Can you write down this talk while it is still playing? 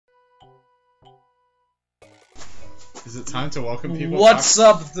Is it time to welcome people? What's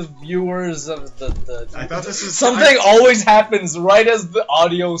up, the viewers of the I thought this was something always happens right as the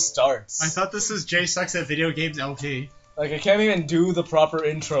audio starts. I thought this was Jay Sucks at Video Games LP. Like, I can't even do the proper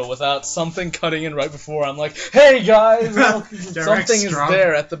intro without something cutting in right before. I'm like, hey guys! Something is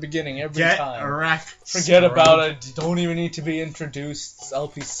there at the beginning every time. Forget about it. Don't even need to be introduced.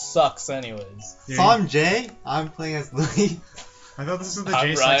 LP sucks anyways. So I'm Jay. I'm playing as Louis. I thought this was the I'm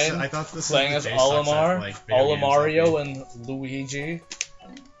Jay Ryan, Sucks. I thought this playing was as the Jay Sucks Olimar, at, like, Video Games Olimario, LP. and Luigi.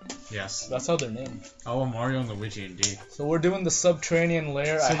 Yes. That's how they're named. Mario and Luigi, indeed. So we're doing the Subterranean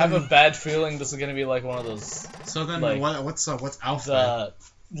Lair. So I have a then- bad feeling this is gonna be like one of those So then, like, what's Alpha?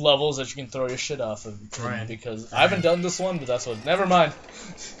 the levels that you can throw your shit off of. Right. Because I haven't done this one, but that's what. Never mind.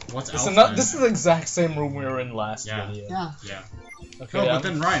 What's This Alpha? is the exact same room we were in last Yeah. video. Yeah. Yeah. Okay. No, but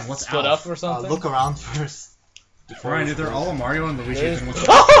then Ryan, what's split Alpha? up or something? Look around first. Ryan, either Mario and Luigi. There's- Then what's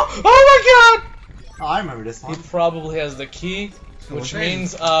oh my god! Oh, I remember this one. He probably has the key, which Okay.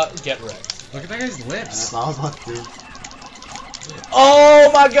 means get wrecked. Look at that guy's That's lips. what I was about to do.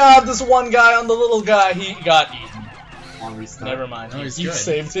 Oh my god! This one guy on the little guy, he got eaten. On restart. Never mind. No, he's you good.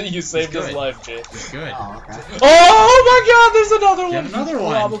 saved it. You saved his good. life, Jay. He's good. Oh, okay. Oh my god! There's another You one. have another He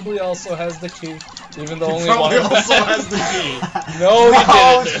one. Probably also has the key, even though only Probably one of also them has the key. No, he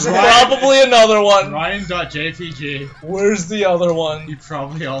No, didn't. There's Ryan. probably another one. Ryan.jpg. Where's the other one? He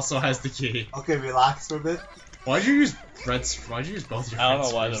probably also has the key. Okay, relax for a bit. Why'd you use Why'd you use both your? I don't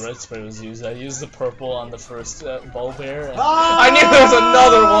know why sprays? the red spray was used. I used the purple on the first bulb bear. And Ah! I knew there was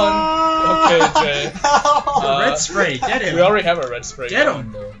another one. Okay, Jay. The red spray. Get him. We already have a red spray. Get going,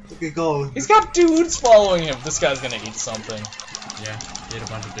 him. though. Okay, go. He's got dudes following him. This guy's gonna eat something. Yeah, he hit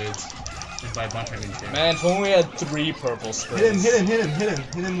a bunch of dudes. And by a bunch, I mean two. Man, if only we had 3 purple sprays. Hit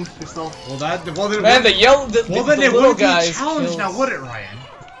him with yourself. Well, then Man, the yellow, the it little wouldn't be a guys. challenge kills- now, would it, Ryan?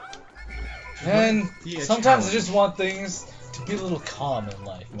 Man, Be a sometimes I challenge. just want things to be a little calm in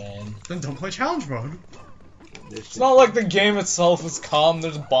life, man. Then don't play challenge mode. It's not like the game itself is calm.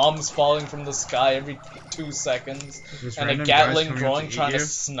 There's bombs falling from the sky every 2 seconds, There's and a random Gatling guys coming up drone eat trying to you.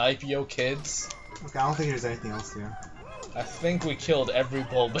 snipe yo kids. Okay, I don't think there's anything else here. I think we killed every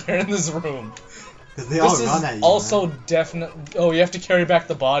bull bear in this room. Because they all This run is at you. also man. definite. Oh, you have to carry back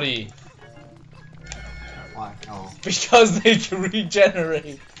the body Why? Oh. because they can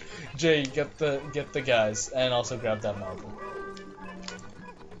regenerate. Jay, get the guys, and also grab that marble.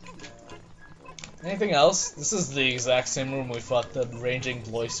 Anything else? This is the exact same room we fought the ranging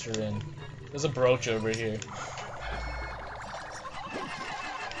Bloister in. There's a brooch over here.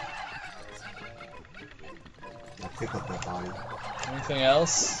 I'll pick up that body. Anything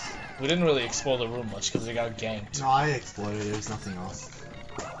else? We didn't really explore the room much because we got ganked. No, I explored it. There's nothing else.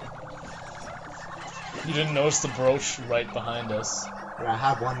 You didn't notice the brooch right behind us. Yeah, I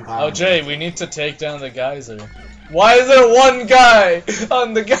have one guy. Oh, Jay, we need to take down the geyser. Why is there one guy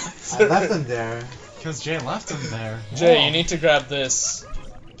on the I geyser? left him there. Because Jay left him there. Jay, you need to grab this.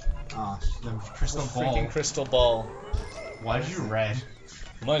 Oh, The crystal ball. Freaking crystal ball. Why'd you red?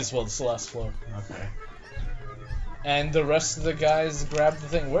 Might as well, this is the last floor. Okay. And the rest of the guys grab the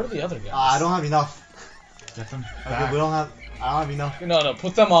thing. Where are the other guys? I don't have enough. Get them Okay, back. we don't have. I don't have enough. No,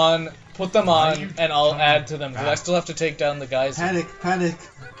 put them on, Why are you and I'll coming add to them, because I back? still have to take down the guys. Panic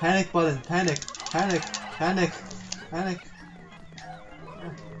button, panic.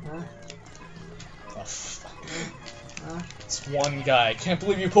 Oh, fuck. It's one guy. Can't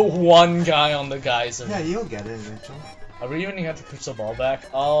believe you put one guy on the geyser. Yeah, you'll get it eventually. Are we even gonna have to push the ball back?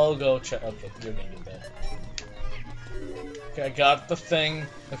 I'll go check. Okay, you're gonna get that. Okay, I got the thing.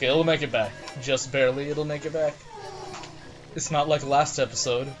 Okay, it'll make it back. Just barely, it'll make it back. It's not like last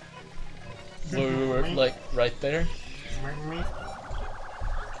episode, where we were, like, right there.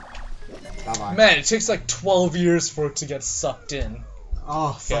 Bye-bye. Man, it takes like 12 years for it to get sucked in. Oh,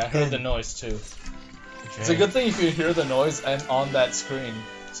 Okay, I sucked heard in. the noise too. Jay. It's a good thing if you hear the noise and on that screen,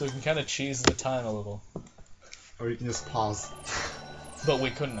 so you can kind of cheese the time a little. Or you can just pause. But we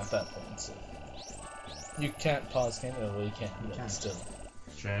couldn't at that point, so. You can't pause, can you? Well, you can't, but can. still.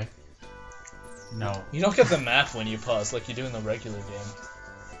 Jay. No. You don't get the map when you pause like you do in the regular game.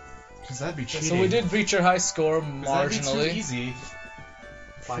 Because that'd be cheating. So we did reach your high score 'Cause that'd be too marginally. easy.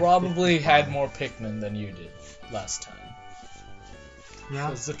 Probably 555. had more Pikmin than you did last time. Yeah.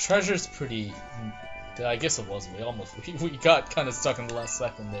 Because the treasure's pretty... I guess it was. We got kind of stuck in the last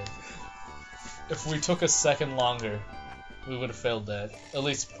second there. If we took a second longer, we would have failed that. At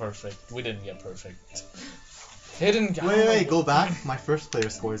least perfect. We didn't get perfect. Hidden... Wait, go back. My first player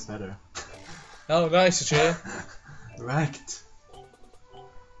score is better. Oh, nice, Jay. Wrecked.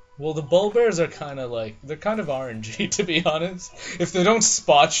 Well, the bull bears are kind of like, they're kind of RNG, to be honest. If they don't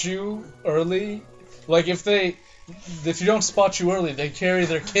spot you early, like if they if you don't spot you early, they carry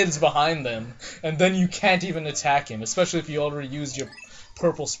their kids behind them, and then you can't even attack him, especially if you already used your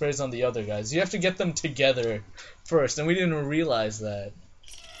purple sprays on the other guys. You have to get them together first, and we didn't realize that.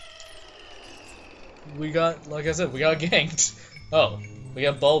 We got, like I said, we got ganked. Oh, we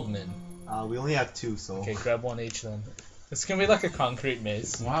got Bulbman. We only have 2, so... Okay, grab one each then. It's gonna be like a concrete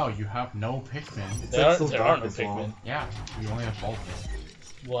maze. Wow, you have no Pikmin. There are no Pikmin. Yeah, you only have both.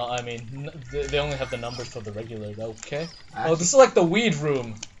 Well, I mean, they only have the numbers for the regular, okay? Oh, this is like the weed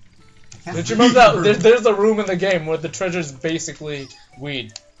room. Did you remember that? There's a room in the game where the treasure's basically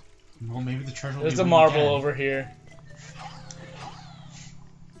weed. Well, maybe the treasure will There's be a weed marble again. over here.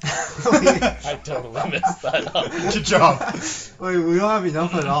 I totally messed that up. Good job. Wait, we don't have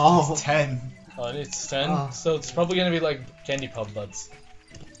enough at all. 10. Oh, and it's 10? So it's probably gonna be like candy pop buds.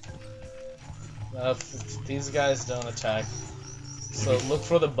 If these guys don't attack. So look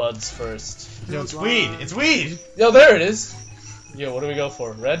for the buds first. Yo, it's weed! It's weed! Yo, there it is! Yo, what do we go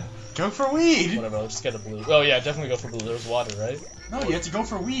for? Red? Go for weed! Whatever, I'll just get a blue. Oh yeah, definitely go for blue. There's water, right? No, you have to go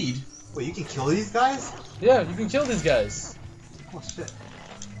for weed. Wait, you can kill these guys? Yeah, you can kill these guys. Oh shit.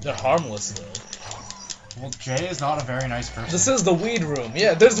 They're harmless though. Well, Jay is not a very nice person. This is the weed room.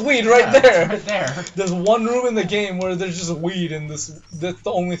 Yeah, there's weed right Yeah, there. it's right there. There's one room in the game where there's just weed in this. That's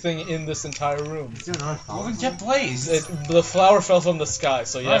the only thing in this entire room. Is there another Well, flower? then get blazed. The flower fell from the sky,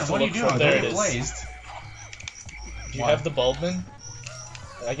 so you Ryan, have to what are look you for. doing? There Go it get is. blazed. Do you Why? have the Bulbman?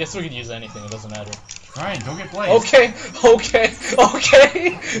 I guess we could use anything. It doesn't matter. Ryan, go get blazed. Okay. There's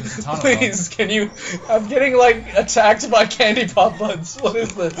a ton of Please, can you? I'm getting like attacked by candy pop buds. What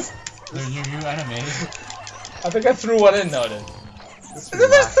is this? They're your new enemy. I think I threw one in. No, I didn't. Just There's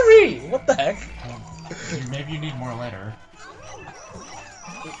relax. 3. What the heck? Maybe you need more later.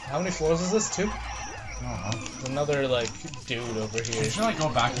 How many floors is this? 2? I don't know. There's another like dude over here. Should I go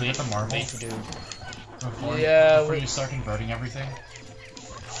back and get the marble Leaf dude. before, Yeah, before we- you start converting everything?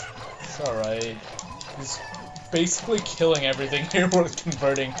 It's alright. He's basically killing everything here worth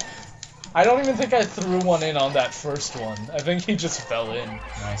converting. I don't even think I threw one in on that first one. I think he just fell in.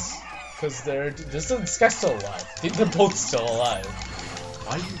 Nice. Because this guy's still alive. They're both still alive.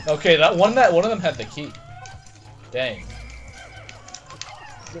 Why you... Okay, one of them had the key. Dang.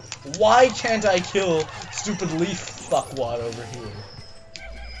 Why can't I kill stupid leaf fuckwad over here?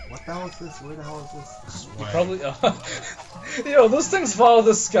 What the hell is this? Where the hell is this? You probably. Yo, those things follow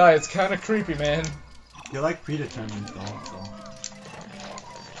the sky. It's kind of creepy, man. You're like predetermined though, so...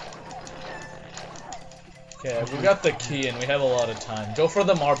 Okay, we got the key and we have a lot of time. Go for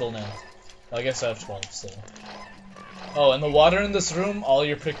the marble now. I guess I have 12 still. Oh, and the water in this room, all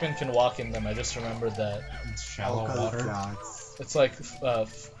your Pikmin can walk in them. I just remembered that. It's shallow Oh, 'cause, water. yeah, It's like,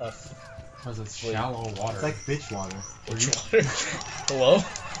 Because it's Wait. shallow water. it's like bitch water. water. Hello?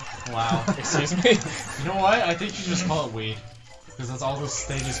 Wow. Excuse me? You know what? I think you just call it weed. Because that's all this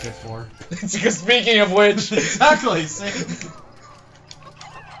stage is good for. Because speaking of which, Exactly! Same.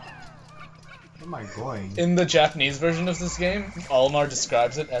 Where am I going? in the Japanese version of this game, Olimar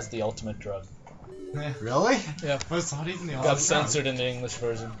describes it as the ultimate drug. Really? Yeah. But it's not even the Got ultimate censored in the English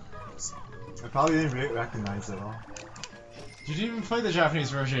version. I probably didn't recognize it all. You didn't even play the Japanese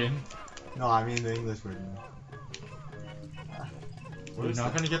version. No, I mean the English version. Are you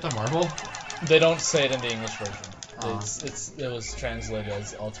not gonna get the marble? They don't say it in the English version. Oh. It was translated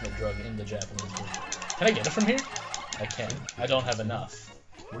as ultimate drug in the Japanese version. Can I get it from here? I can. I don't have enough.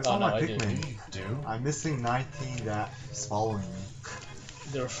 Where's Oh, all no, my I do. Pikmin? You do? I'm missing 19 that's following me.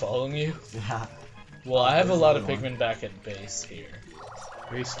 They were following you? Yeah. Well, I have a There's lot of another one. Pikmin back at base here.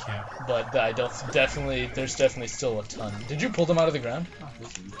 Base camp. But I don't there's definitely still a ton. Did you pull them out of the ground?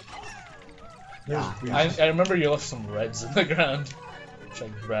 Yeah, I remember you left some reds in the ground, which I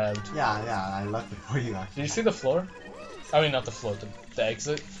grabbed. yeah, I left it for you actually. Did you see the floor? I mean, not the floor, the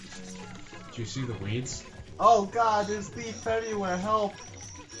exit. Do you see the weeds? Oh god, there's leaf everywhere, help!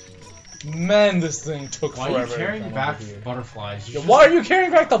 Man, this thing took Why are forever. you to carrying come back over here. butterflies? Yeah, why are you carrying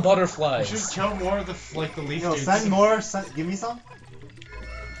back the butterflies? You should kill more of the leaf Yo, dudes. send more, give me some?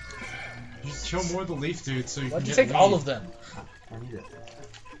 You should kill more of the leaf dudes so you Why'd can you get take all weed. of them? I need it.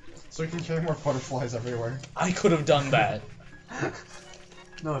 So you can carry more butterflies everywhere. I could have done that.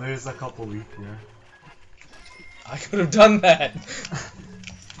 No, there's a couple leaf here. I could have done that.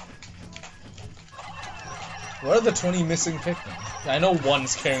 What are the 20 missing Pikmin? I know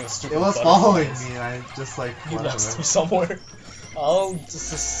one's carrying the stupid It was butterflies. following me and I just like He went lost away. them somewhere. I'll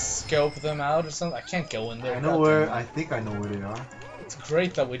just scope them out or something. I can't go in there. I know goddamn where, it. I think I know where they are. It's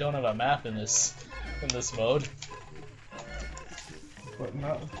great that we don't have a map in this mode. But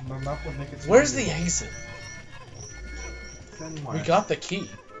the map would make it. Where's the exit? Send more. We got the key.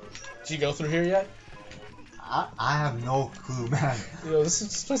 Did you go through here yet? I have no clue, man. Yo,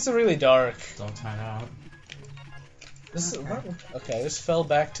 this place is really dark. Don't time out. This is okay. I just fell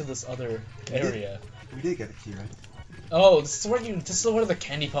back to this other area. We did get the key, right? Oh, this is where the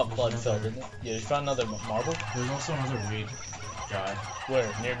candy pop blood fell, didn't it? Yeah, you found another marble. There's also another weed guy. Where?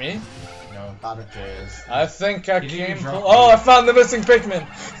 Near me? No, Got it. Jay's. I think I He didn't came. drop Oh, weed. I found the missing Pikmin.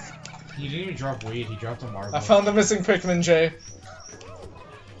 He didn't even drop weed. He dropped a marble. I found the missing Pikmin, Jay.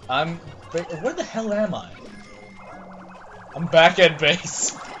 Where the hell am I? I'm back at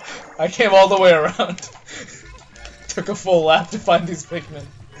base. I came all the way around. Took a full lap to find these Pikmin.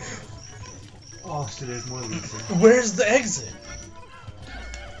 Oh shit, there's more leads here. Where's the exit?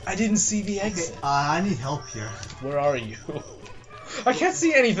 I didn't see the exit. Okay, I need help here. Where are you? I can't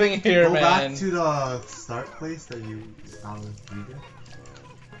see anything here, Go man. back to the start place that you found with Reader.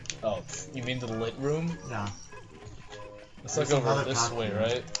 Oh, you mean the lit room? Yeah. Let's look There's over another this path way, here.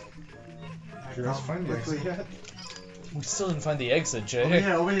 right? Did you guys find the exit yet? We still didn't find the exit, Jay.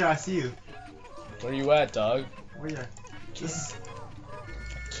 Over here, I see you. Where you at, dog? Over here. This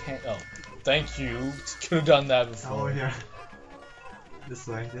Can't. Oh, thank you. Could have done that over before. here. This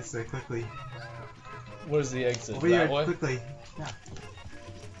way, quickly. Where's the exit? Over That here, way? quickly. Yeah.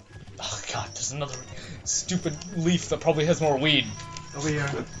 Oh god, there's another stupid leaf that probably has more weed. Over here.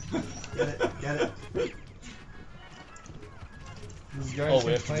 Get it. This guy's Oh, been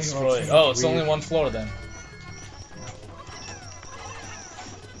we have to playing destroy it. about Oh, it's weed. only one floor then.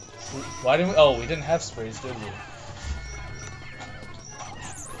 Why didn't we? Oh, we didn't have sprays, did we?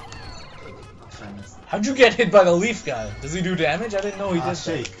 How'd you get hit by the leaf guy? Does he do damage? I didn't know he did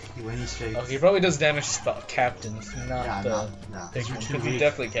Shake. that. When he shakes. Okay, he probably does damage to captains, not Yeah, the no. Pikmin, You're too because you weak.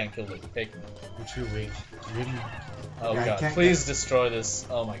 definitely can't kill the Pikmin. You're too weak. You didn't. Oh Yeah, I god, can't please destroy this.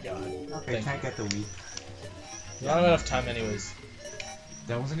 Oh my god. Okay, Thank can't get the weed. You don't have enough time anyways.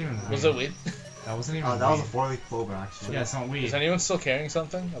 That wasn't even weed. Was it weed? That wasn't even Oh, that was a weed. 4-leaf clover, actually. Yeah, it's not weed. Is anyone still carrying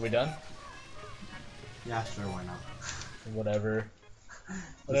something? Are we done? Yeah, sure, why not? Whatever.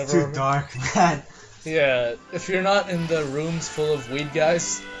 It's too dark, man. Yeah, if you're not in the rooms full of weed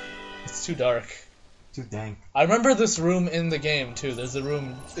guys, it's too dark. Too dank. I remember this room in the game too. There's a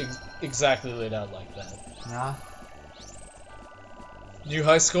room exactly laid out like that. Yeah. New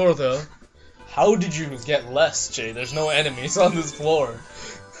high score though. How did you get less, Jay? There's no enemies on this floor.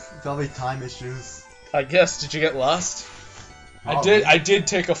 Probably time issues. I guess. Did you get lost? Probably. I did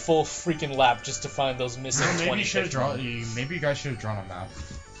take a full freaking lap just to find those missing No, 20 maybe you should have drawn. Pikmin. Maybe you guys should have drawn a map.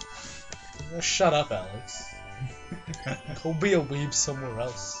 Shut up, Alex. Go be a weeb somewhere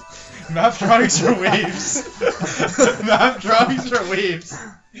else. Map drawings for weaves. Map drawings for weaves.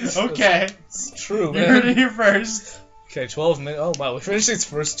 Okay. It's true, You heard it man. here first. Okay, 12 minutes. Oh wow, we finished these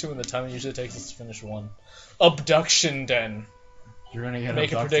first two in the time it usually takes us to finish one. Abduction Den. You're gonna get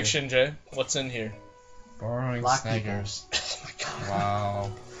Make a abducted. prediction, Jay. What's in here? Borrowing Black Snickers. Oh my god.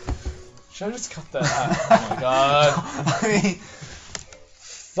 Wow. Should I just cut that out? Oh my god. I mean,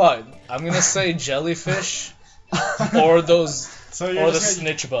 Fine. I'm gonna say jellyfish or those So or you're the just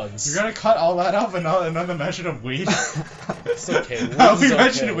snitch bugs. You're gonna cut all that out, but not another mention of weed. It's okay. Weed How we is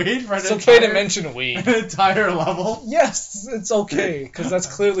mentioned okay. weed for an It's okay to entire- mention weed. an entire level. Yes, it's okay, because that's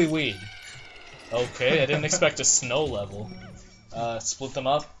clearly weed. Okay, I didn't expect a snow level. Split them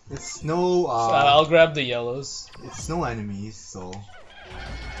up. it's no, I'll grab the yellows. it's no enemies, so.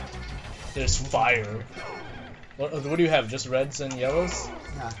 There's fire. What do you have? Just reds and yellows?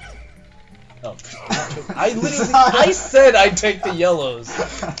 Yeah. Oh, I said I'd take the yellows.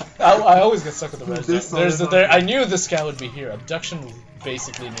 I always get stuck with the reds. This one There's is there. okay. I knew this guy would be here. Abduction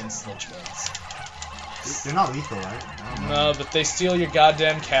basically means snitch bugs. They're not lethal, right? I don't know. No, but they steal your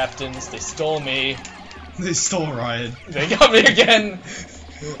goddamn captains. They stole me. They stole Ryan. They got me again.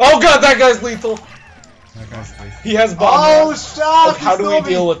 Oh god, that guy's lethal. That guy's lethal. He has bomb. Oh, rod. stop! How do we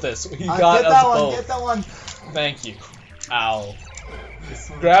deal with this? He got Get us that one, both. get that one! Thank you. Ow.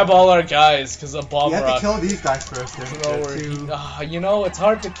 Grab all our guys, because a bomb You have to rock kill these guys first. thrower. They're too... You know, it's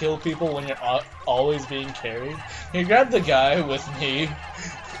hard to kill people when you're always being carried. You grab the guy with me,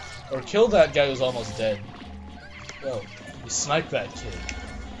 or kill that guy who's almost dead. Yo, you snipe that kid.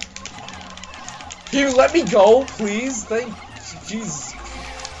 Can you let me go, please? Thank Jesus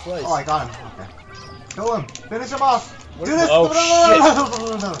Christ. Oh, I got him. Okay. Kill him. Finish him off. Where- Do this.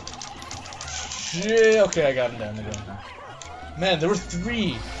 oh, No. Shit. Okay, I got him down again. Man, there were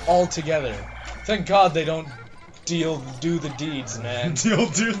 3 all together. Thank God they don't do the deeds, man. He'll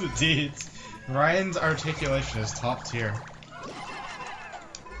do the deeds. Ryan's articulation is top tier.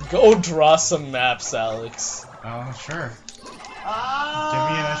 Go draw some maps, Alex. Oh, sure. Ah! Give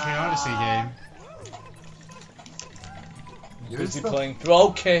me an Ashby Odyssey game. You're Busy still- playing.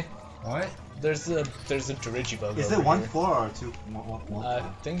 Okay. What? There's a Dirigibug. Is over it one here. floor or two? One I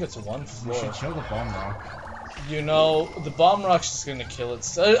think it's one We floor. should kill the bomb rock. You know, the bomb rock's just gonna kill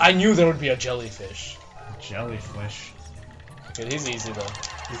it. I knew there would be a jellyfish. Jellyfish. Okay, he's easy though.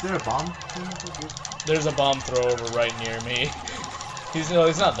 Is there a bomb? There's a bomb thrower right near me. He's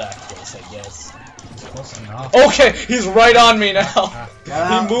not that close, I guess. It's close enough. Okay, he's right on me now.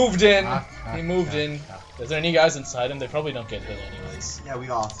 Yeah. He moved in. Ah, He moved in. Is there any guys inside him? They probably don't get hit anyways. Yeah, we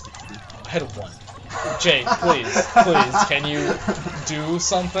got 60. I had one. Jay, please, can you do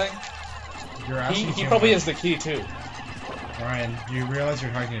something? You're asking He too probably much. has the key too. Ryan, you realize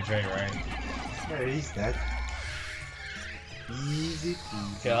you're talking to Jay, right? Yeah, he's dead. Easy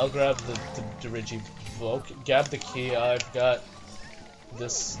peasy. Okay, I'll grab the Dirigi. Okay, grab the key. I've got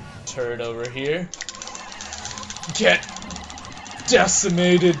this turd over here. Get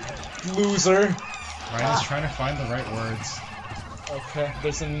decimated, loser. Ryan is trying to find the right words. Okay,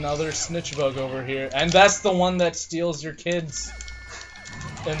 there's another snitch bug over here, and that's the one that steals your kids,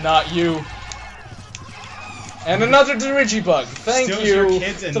 and not you. And another Dirigibug. Thank Steals you. your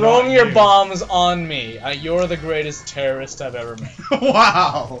kids and Throwing not your you. bombs on me. You're the greatest terrorist I've ever met.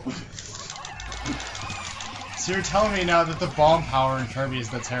 Wow! So you're telling me now that the bomb power in Kirby is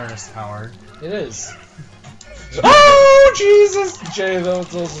the terrorist power? It is. Oh Jesus! Jay,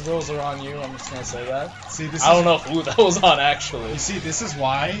 those are on you. I'm just gonna say that. See, this I don't is, know who that was on actually. You see, this is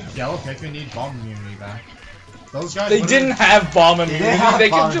why yellow Pikmin need bomb immunity back. Those guys. They literally- didn't have bomb immunity. have They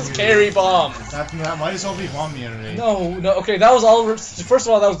bomb could just immunity. carry bombs. That might as well be bomb immunity. No, okay, that was all. First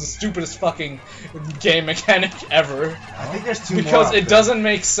of all, that was the stupidest fucking game mechanic ever. I think there's two more. Because up it there. doesn't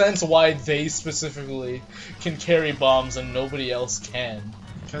make sense why they specifically can carry bombs and nobody else can.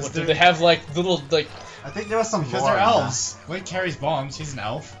 Because What, do they have like little like? I think there was some Because more they're in that. elves. Link carries bombs. He's an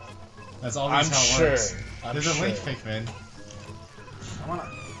elf. That's I'm always how it sure. works. I'm There's sure. a Link Pikmin. I wanna...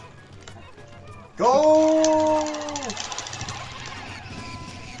 Go!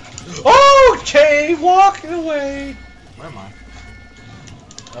 Okay, walk away. Where am I?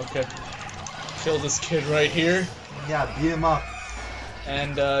 Okay, kill this kid right here Yeah, beat him up.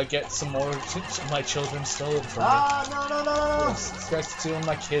 and get some more of my children stolen from me. Ah, no. Yes, this guy's stealing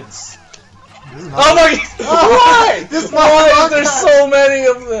my kids. This is Oh my! Why? This Why is there motherfucker! so many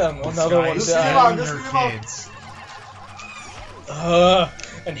of them? This Another guy one is Just leave him died. out, stealing just your leave him out. kids.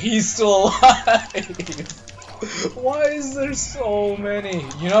 And he's still alive. Why is there so many?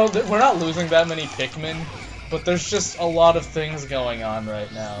 You know, we're not losing that many Pikmin, but there's just a lot of things going on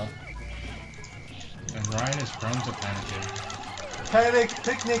right now. And Ryan is prone to panicking. Panic,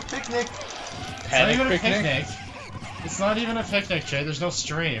 picnic. It's not Panic even picnic? a picnic. It's not even a picnic, Jay. There's no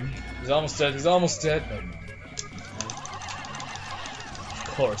stream. He's almost dead. He's almost dead.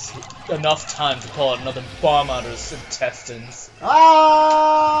 Of course, enough time to pull out another bomb out of his intestines.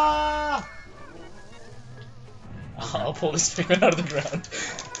 Ah! I'll pull this Pikmin out of the ground.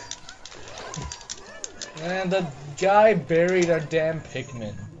 And the guy buried our damn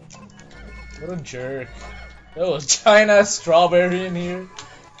Pikmin. What a jerk. Oh, a giant ass strawberry in here.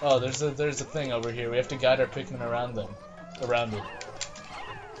 Oh, there's a thing over here. We have to guide our Pikmin around it.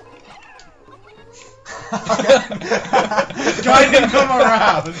 Guiding them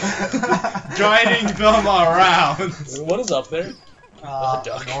around. Guiding them around. What is up there? a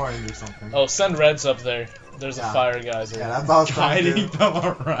duck. An orange or something. Oh, send Reds up there. There's a Yeah. fire geyser. Yeah, that's what I was trying to Guiding do. them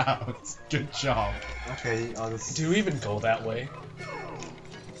around. Good job. Okay, I'll just... Do we even go that way?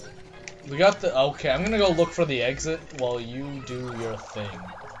 We got the... Okay, I'm gonna go look for the exit while you do your thing.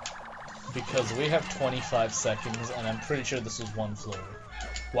 Because we have 25 seconds, and I'm pretty sure this was one floor.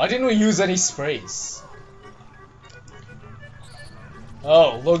 Why didn't we use any sprays?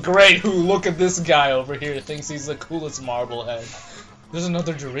 Oh, look great! Look at this guy over here, thinks he's the coolest Marblehead. There's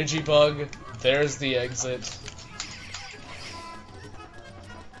another Dirigibug. There's the exit.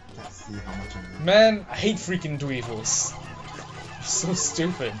 Can't see how much I'm doing. Man, I hate freaking dweevils. They're so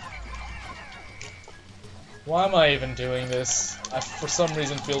stupid. Why am I even doing this? I, for some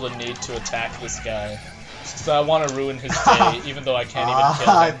reason, feel the need to attack this guy. Just 'cause I want to ruin his day, even though I can't even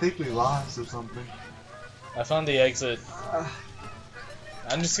kill I him. think we lost or something. I found the exit.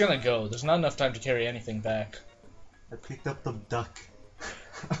 I'm just gonna go. There's not enough time to carry anything back. I picked up the duck.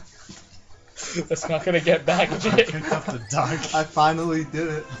 That's not gonna get back, I Jay. picked up the duck. I finally did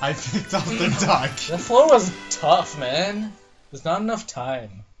it. I picked up the duck. That floor was tough, man. There's not enough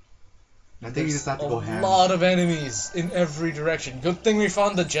time. I think you just have to go ham. A lot of enemies in every direction. Good thing we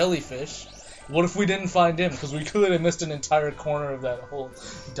found the jellyfish. What if we didn't find him? Because we could have missed an entire corner of that whole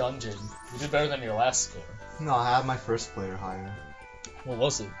dungeon. You did better than your last score. No, I had my first player higher. What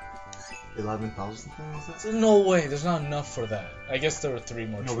was it? 11,000 something, was it? So no way, there's not enough for that. I guess there were 3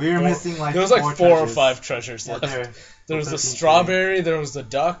 more. No, we were missing like There was like 4 or treasures. 5 treasures Yeah, left. There was the 13, strawberry, there was the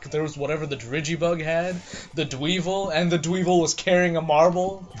duck, there was whatever the Digibug had, the Dweevil, and the Dweevil was carrying a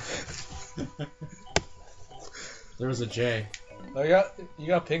marble. There was a J. You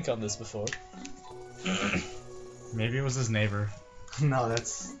got pink on this before. Maybe it was his neighbor. No,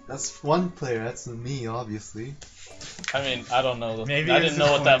 that's one player. That's me, obviously. I mean, I don't know. Maybe I it was didn't know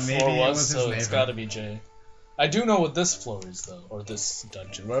his what that point. floor Maybe it was, was his so it's neighbor. gotta be Jay. I do know what this floor is, though, or this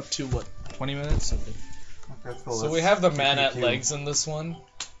dungeon. We're up to, what, 20 minutes? Okay. Okay, let's go. So let's we have the keep man it at cute. legs in this one,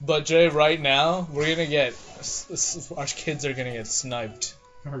 but Jay, right now, we're gonna get... Our kids are gonna get sniped.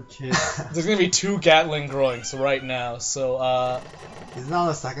 Our kid. There's gonna be 2 Gatling growing, so right now, so, Isn't that on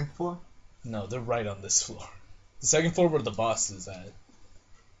the second floor? no, they're right on this floor. The second floor where the boss is at.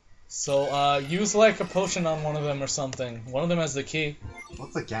 So, use, like, a potion on one of them or something. One of them has the key.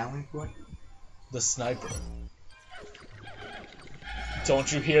 What's the Gatling for? The sniper.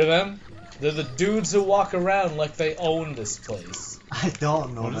 Don't you hear them? They're the dudes who walk around like they own this place. I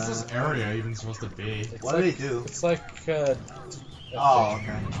don't know What that. is this area even supposed to be? It's What like, do they do? It's like, a Oh, thing.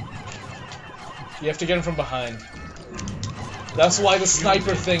 okay. You have to get him from behind. That's why the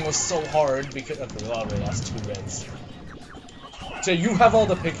sniper thing was so hard, because... Okay, we already lost 2 reds. So you have all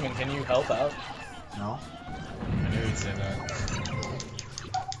the Pikmin, can you help out? No. I knew he'd say that.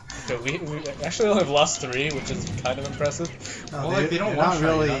 Okay, we actually only have lost 3, which is kind of impressive. No, Well, like, they don't they're want not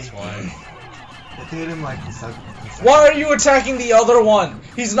really. that's why. They hit him like the second. Why are you attacking the other one?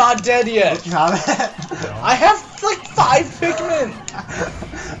 He's not dead yet! Don't you have it? I have like 5 Pikmin!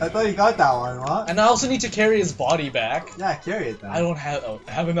 I thought you got that one. What? And I also need to carry his body back. Yeah, carry it then. I don't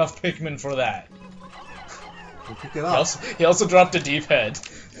have enough Pikmin for that. You pick it He up. he also dropped a D-pad.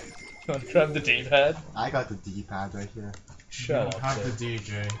 You want to grab the D-pad? I got the D-pad right here. Shut Don't up. have Jay. the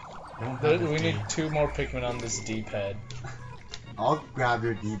DJ. Don't There- have the we D. need 2 more Pikmin on this D-pad. I'll grab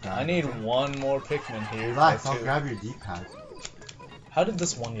your D-pad. I need 1 more Pikmin here. Relax, or I'll 2. grab your D-pad. How did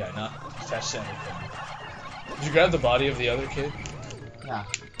this one guy not attach to anything? Did you grab the body of the other kid? Yeah.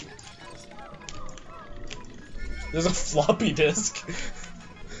 There's a floppy disk.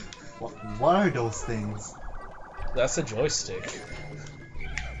 What are those things? That's a joystick.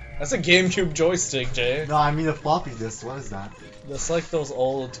 That's a GameCube joystick, Jay. No, I mean a floppy disk. What is that? That's like those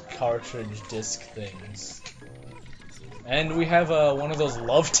old cartridge disc things. And we have one of those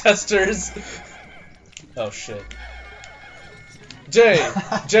love testers. Oh shit.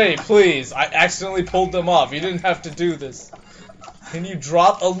 Jay, please. I accidentally pulled them off. You didn't have to do this. Can you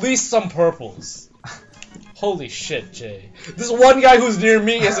drop at least some purples? Holy shit, Jay. This one guy who's near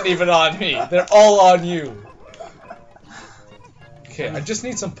me isn't even on me. They're all on you. Okay, I just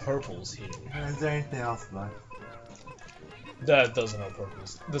need some purples here. Is there anything else left? Those are no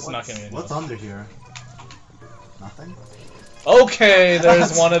purples. This is not gonna be enough. What's under here? Nothing? Okay,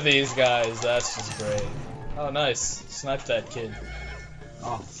 there's one of these guys. That's just great. Oh, nice. Snipe that kid.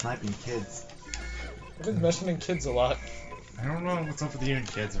 Oh, sniping kids. I've been mentioning kids a lot. I don't know what's up with you and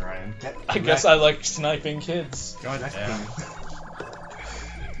kids, Ryan. Get I guess I like sniping kids. God damn.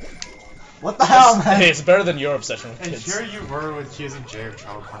 What the hell, man? Hey, it's better than your obsession with And kids. here you were accusing Jay of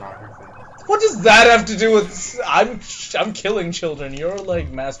child pornography. What does that have to do with... I'm killing children. You're,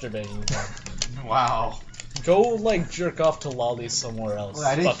 like, masturbating. Wow. Go, like, jerk off to lollies somewhere else. Wait,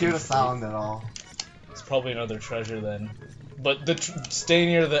 I didn't Fucking hear the freak. sound at all. It's probably another treasure then. But stay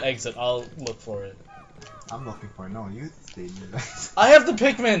near the exit. I'll look for it. I'm looking for it. No, you stay near that. I have the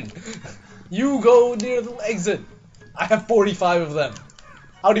Pikmin! You go near the exit. I have 45 of them.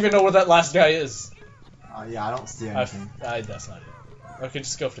 I don't even know where that last guy is. Yeah, I don't see anything. That's not it. Okay,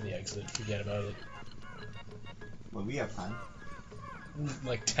 just go for the exit. Forget about it. Well, we have time.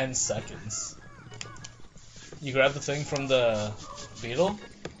 Like 10 seconds. You grab the thing from the beetle?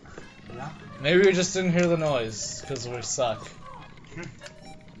 Yeah. Maybe we just didn't hear the noise, because we suck.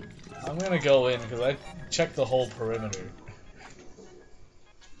 I'm gonna go in, because I checked the whole perimeter.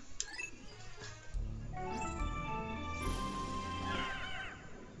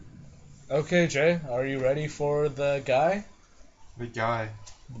 Okay, Jay, are you ready for the guy? The guy.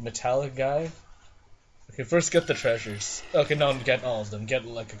 The metallic guy? Okay, first get the treasures. Okay, no, get all of them. Get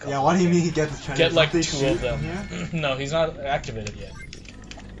like a couple. Yeah, what do you okay? mean he get the treasure? Get like Don't 2 they of shoot them. from here? No, he's not activated yet.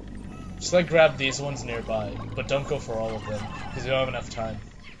 Just like grab these ones nearby, but don't go for all of them, because you don't have enough time.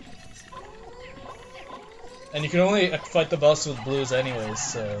 And you can only fight the boss with blues anyways,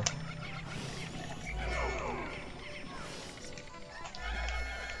 so...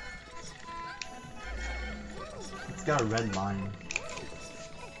 It's got a red line.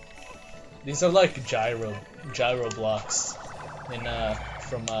 These are like gyro blocks in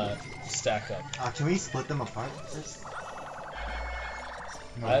from stack up. Can we split them apart first?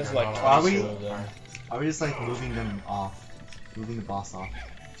 No, I have they're like not 22 we- of them. Are we just like moving them off? Moving the boss off?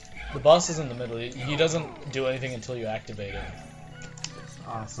 The boss is in the middle. He doesn't do anything until you activate him.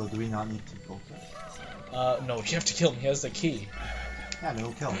 So do we not need to go for it? No, you have to kill him. He has the key. Yeah,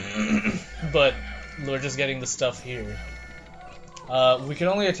 no, kill him. But we're just getting the stuff here. We can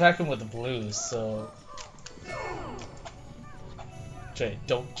only attack him with the blues, so... Jay,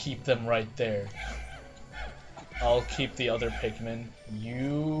 don't keep them right there. I'll keep the other Pikmin.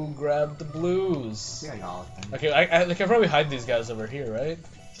 You grab the blues. Yeah, I got all of them. Okay, I can probably hide these guys over here, right?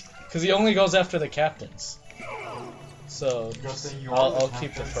 Because he only goes after the captains. So, I'll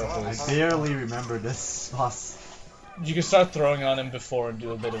keep the I purples. barely remember this boss. You can start throwing on him before and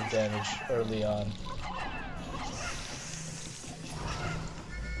do a bit of damage early on.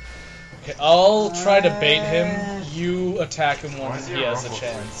 Okay, I'll try to bait him. You attack him when he has a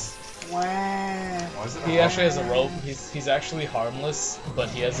chance. He actually has a rope. He's actually harmless, but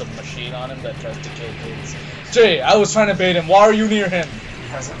he has a machine on him that tries to kill kids. Jay, I was trying to bait him. Why are you near him? He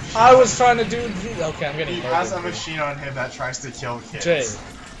has a machine. I was trying to do. Okay, I'm getting. He has a machine on him that tries to kill kids. Jay,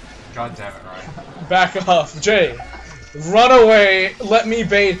 God damn it, Ryan. back off. Jay, run away. Let me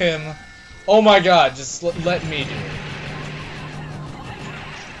bait him. Oh my God, just let me do it.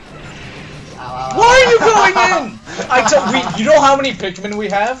 Why are you going in? You know how many Pikmin we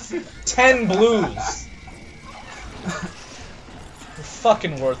have? 10 blues. We're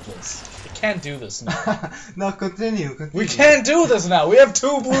fucking worthless. We can't do this now. No, continue. We can't do this now. We have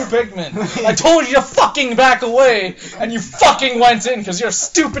 2 blue Pikmin. I told you to fucking back away, and you fucking went in because you're a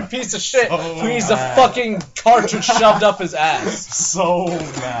stupid piece of shit who needs a fucking cartridge shoved up his ass. So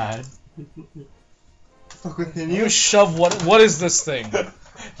bad. So continue. You shove what is this thing?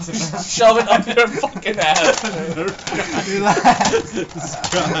 Shove it up your fucking ass.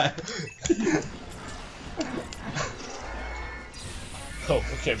 Oh,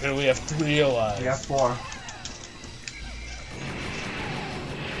 okay, here we have 3 alive. We have 4.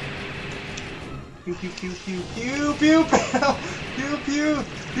 Pew pew pew pew pew pew pew pew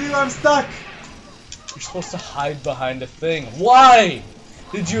pew. I'm stuck. You're supposed to hide behind a thing. Why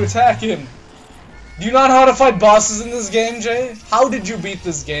did you attack him? Do you not know how to fight bosses in this game, Jay? How did you beat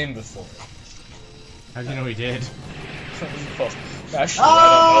this game before? How do you know he did? Well, actually,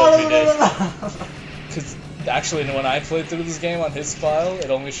 I don't know if he did. Oh, Because actually, when I played through this game on his file, it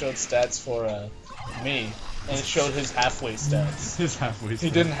only showed stats for me, and it showed his halfway stats. His halfway. He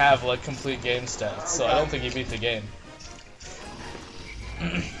didn't have like complete game stats, so I don't think he beat the game.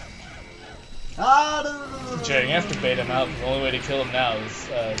 Jay, you have to bait him out. The only way to kill him now is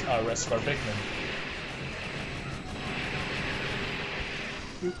our rest of our Pikmin.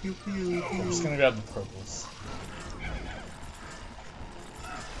 Pew pew pew I'm pew. just gonna grab the purples.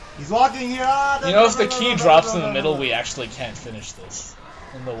 He's walking here. You know, if the key drops in the middle, we actually can't finish this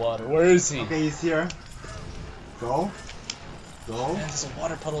in the water. Where is he? Okay, he's here. Go. Go. Man, there's a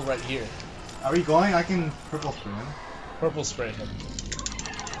water puddle right here. Are we going? I can purple spray him. Purple spray him.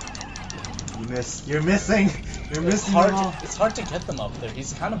 You missed. You're missing. You're It's missing them all. hard. It's hard to get them up there.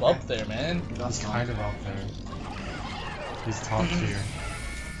 He's kind of up there, man. That's He's fine. kind of out there. He's top tier.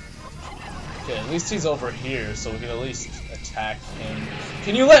 Okay, at least he's over here, so we can at least attack him.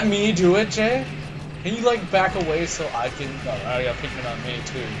 Can you let me do it, Jay? Can you like back away so I can? No, I got Pikmin on me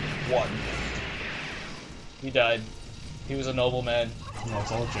too. 1. He died. He was a nobleman. No,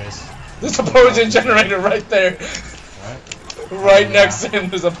 it's all Jace. There's a poison generator right there. What? Right Oh, next yeah. to him,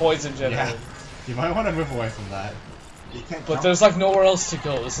 there's a poison generator. Yeah. You might want to move away from that. You can't But jump. there's like nowhere else to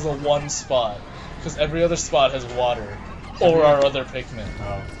go. This is a 1 spot. Because every other spot has water. Or our other Pikmin.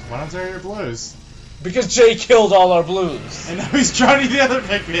 Oh. Why don't there are your blues? Because Jay killed all our blues. And now he's drowning the other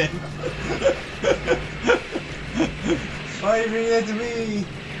Pikmin! Why are you bringing it to me?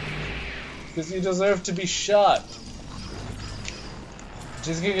 Because you deserve to be shot.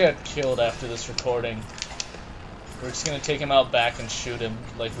 Jay's gonna get killed after this recording. We're just gonna take him out back and shoot him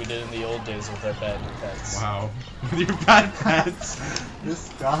like we did in the old days with our bad pets. Wow. With your bad pets. This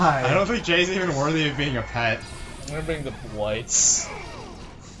guy. I don't think Jay's even worthy of being a pet. I'm gonna bring the whites.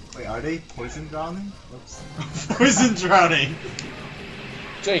 Wait, are they poison drowning? Oops. Poison drowning.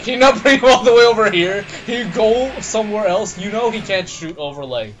 Jay, can you not bring him all the way over here? Can you go somewhere else? You know he can't shoot over,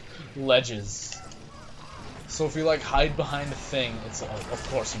 like, ledges. So if you, like, hide behind a thing, it's, of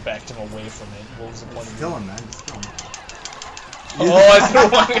course, you backed him away from it. What was the point of Kill him, man. Just kill him. Oh, I threw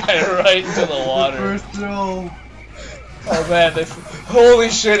one guy right into the water. First throw. Oh, man, holy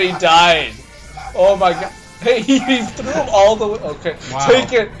shit, he died. Oh, my God. Hey, he threw him all the way. Okay, Wow.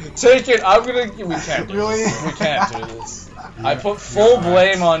 take it. I'm gonna. We can't do Really? this. We can't do this. I put full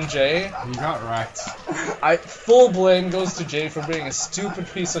blame on Jay. You got wrecked. Full blame goes to Jay for being a stupid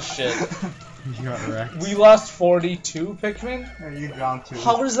piece of shit. You got wrecked. We lost 42 Pikmin? Yeah, you drowned too.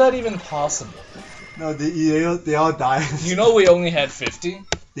 How is that even possible? No, they all died. You know we only had 50?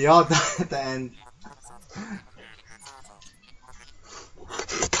 They all died at the end.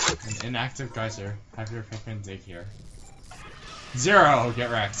 An inactive geyser. Have your Pikmin dig here. 0!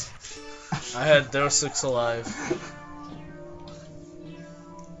 Get wrecked. There were 6 alive.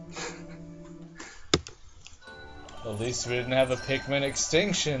 At least we didn't have a Pikmin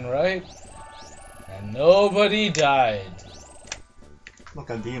extinction, right? And nobody died. Look,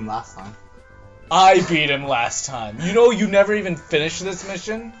 I beat him last time. I beat him last time. You know you never even finished this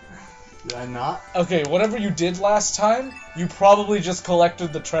mission? Did I not? Okay, whatever you did last time, you probably just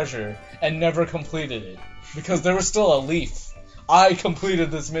collected the treasure and never completed it. Because there was still a leaf. I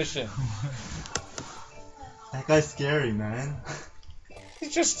completed this mission. That guy's scary, man.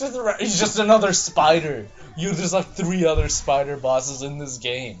 He's just another spider. There's like 3 other spider bosses in this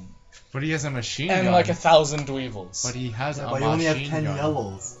game. But he has a machine gun. And like 1,000 dweevils. But he has a But machine you only have 10 gun.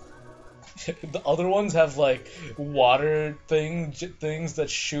 yellows. The other ones have like water things that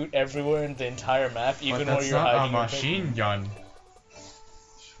shoot everywhere in the entire map, even But where you're hiding. that's not a machine gun.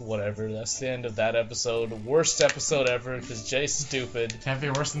 Whatever, that's the end of that episode. Worst episode ever, because Jay's stupid. Can't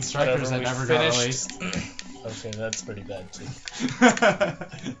be worse than Strikers that never got released. Okay, that's pretty bad too.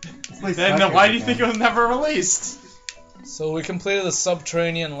 Then why do you think it was never released? So we completed the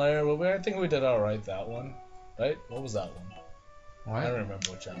Subterranean Lair. Well, I think we did alright that one. Right? What was that one? What? I don't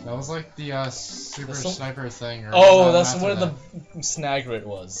remember which one. That was like the super sniper thing. Or Oh, that's where the Snagrit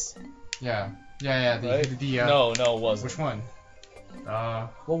was. Yeah. Yeah, right? No, it wasn't. Which one?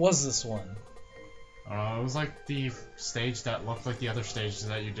 What was this one? It was like the stage that looked like the other stages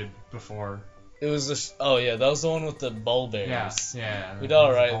that you did before. It was this. Oh yeah, that was the one with the bulberries. Yeah. We did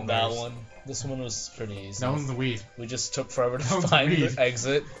alright in that one. This one was pretty easy. That one's the weed. We just took forever to find the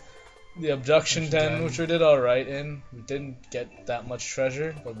exit. The Abduction Den, which we did alright in. We didn't get that much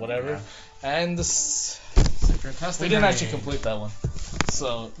treasure, but whatever. Yeah. And the Secret testing. we didn't actually complete that one.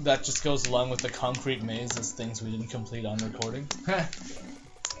 So that just goes along with the concrete maze as things we didn't complete on recording.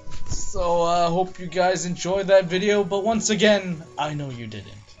 So hope you guys enjoyed that video, but once again, I know you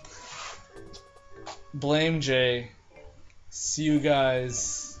didn't. Blame Jay. See you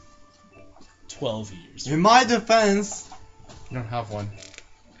guys 12 years. In my defense, You don't have one.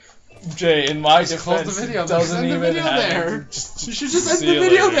 Jay, in my Just close defense, the video. doesn't End the even video have there. it. You should just end See the you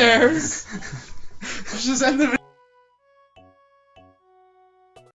video later. there. You should just end the video.